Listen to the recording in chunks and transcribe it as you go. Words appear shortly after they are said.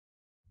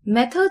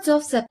Methods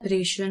of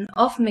separation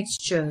of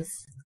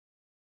mixtures.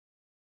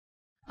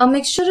 A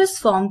mixture is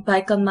formed by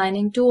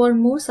combining two or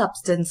more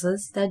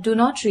substances that do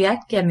not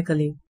react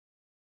chemically.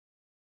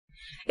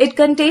 It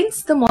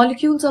contains the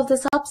molecules of the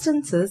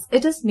substances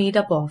it is made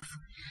up of.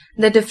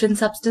 The different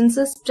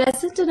substances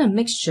present in a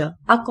mixture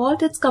are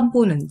called its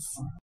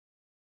components.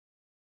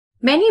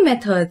 Many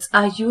methods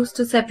are used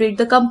to separate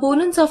the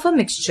components of a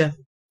mixture.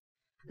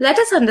 Let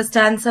us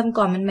understand some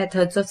common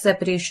methods of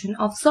separation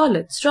of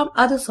solids from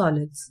other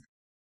solids.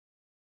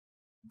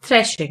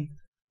 Threshing.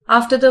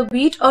 After the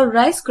wheat or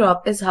rice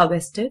crop is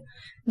harvested,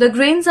 the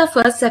grains are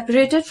first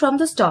separated from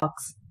the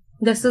stalks.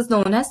 This is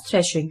known as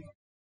threshing.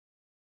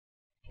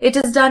 It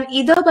is done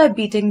either by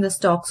beating the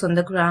stalks on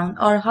the ground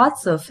or hard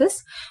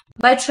surface,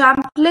 by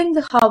trampling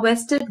the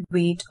harvested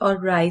wheat or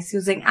rice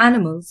using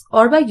animals,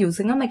 or by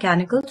using a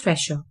mechanical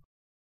thresher.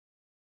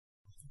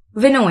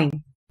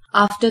 Winnowing.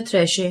 After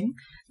threshing,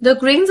 the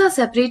grains are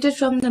separated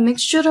from the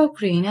mixture of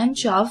grain and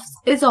chaff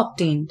is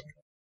obtained.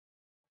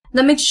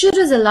 The mixture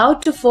is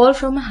allowed to fall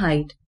from a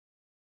height.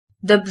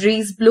 The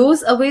breeze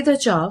blows away the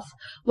chaff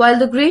while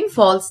the grain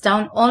falls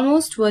down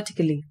almost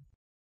vertically.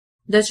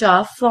 The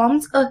chaff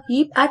forms a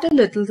heap at a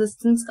little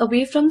distance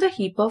away from the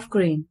heap of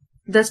grain.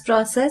 This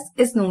process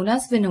is known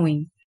as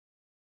winnowing.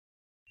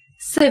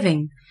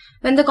 Sieving.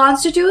 When the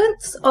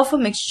constituents of a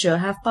mixture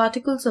have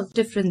particles of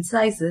different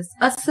sizes,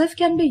 a sieve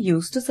can be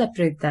used to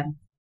separate them.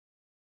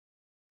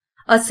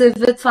 A sieve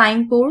with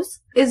fine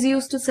pores is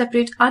used to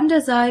separate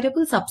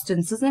undesirable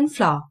substances in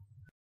flour.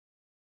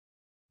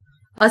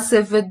 A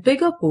sieve with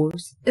bigger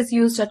pores is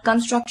used at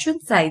construction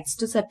sites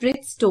to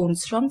separate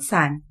stones from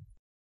sand.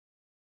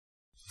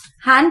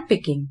 Hand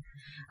picking.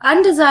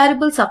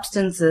 Undesirable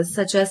substances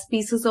such as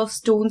pieces of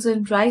stones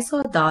in rice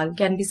or dal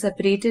can be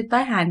separated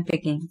by hand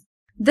picking.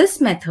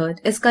 This method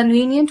is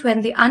convenient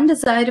when the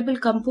undesirable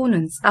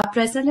components are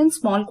present in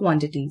small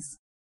quantities.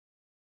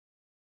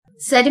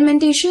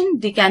 Sedimentation,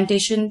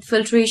 decantation,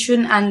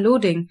 filtration, and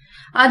loading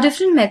are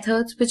different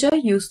methods which are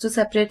used to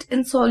separate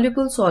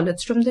insoluble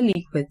solids from the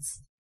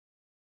liquids.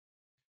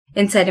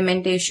 In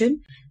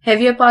sedimentation,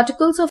 heavier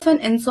particles of an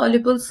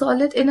insoluble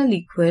solid in a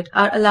liquid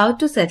are allowed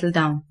to settle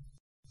down.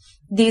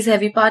 These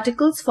heavy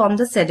particles form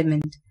the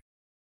sediment.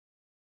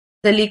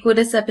 The liquid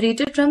is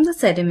separated from the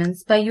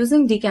sediments by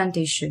using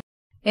decantation.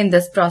 In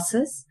this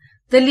process,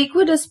 the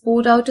liquid is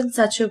poured out in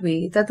such a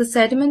way that the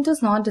sediment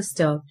is not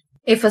disturbed.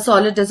 If a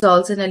solid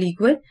dissolves in a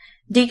liquid,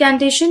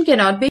 decantation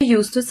cannot be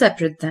used to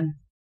separate them.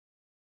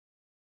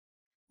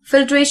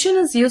 Filtration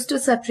is used to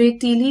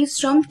separate tea leaves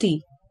from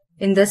tea.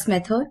 In this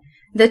method,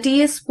 the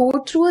tea is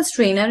poured through a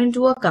strainer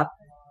into a cup.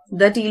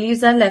 The tea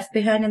leaves are left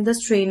behind in the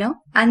strainer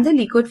and the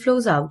liquid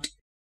flows out.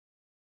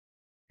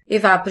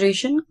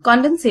 Evaporation,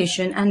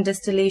 condensation, and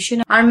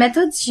distillation are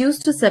methods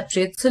used to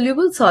separate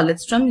soluble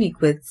solids from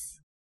liquids.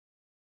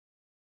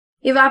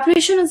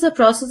 Evaporation is the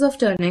process of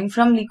turning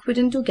from liquid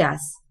into gas.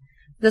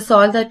 The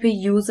salt that we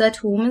use at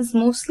home is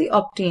mostly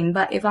obtained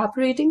by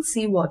evaporating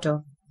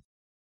seawater.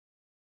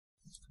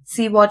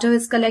 Seawater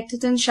is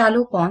collected in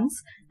shallow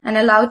ponds and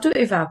allowed to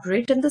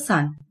evaporate in the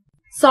sun.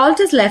 Salt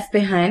is left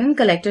behind and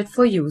collected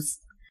for use.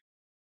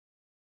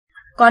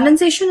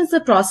 Condensation is the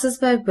process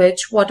by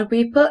which water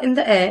vapor in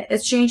the air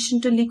is changed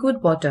into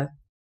liquid water.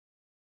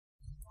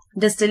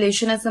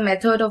 Distillation is the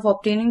method of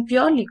obtaining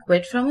pure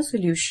liquid from a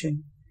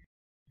solution.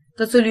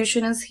 The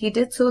solution is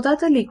heated so that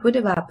the liquid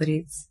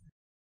evaporates.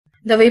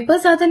 The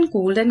vapors are then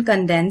cooled and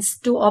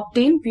condensed to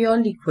obtain pure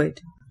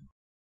liquid.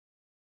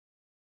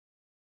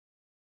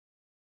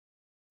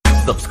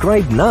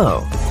 Subscribe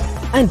now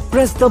and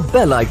press the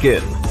bell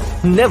icon.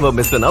 Never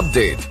miss an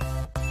update.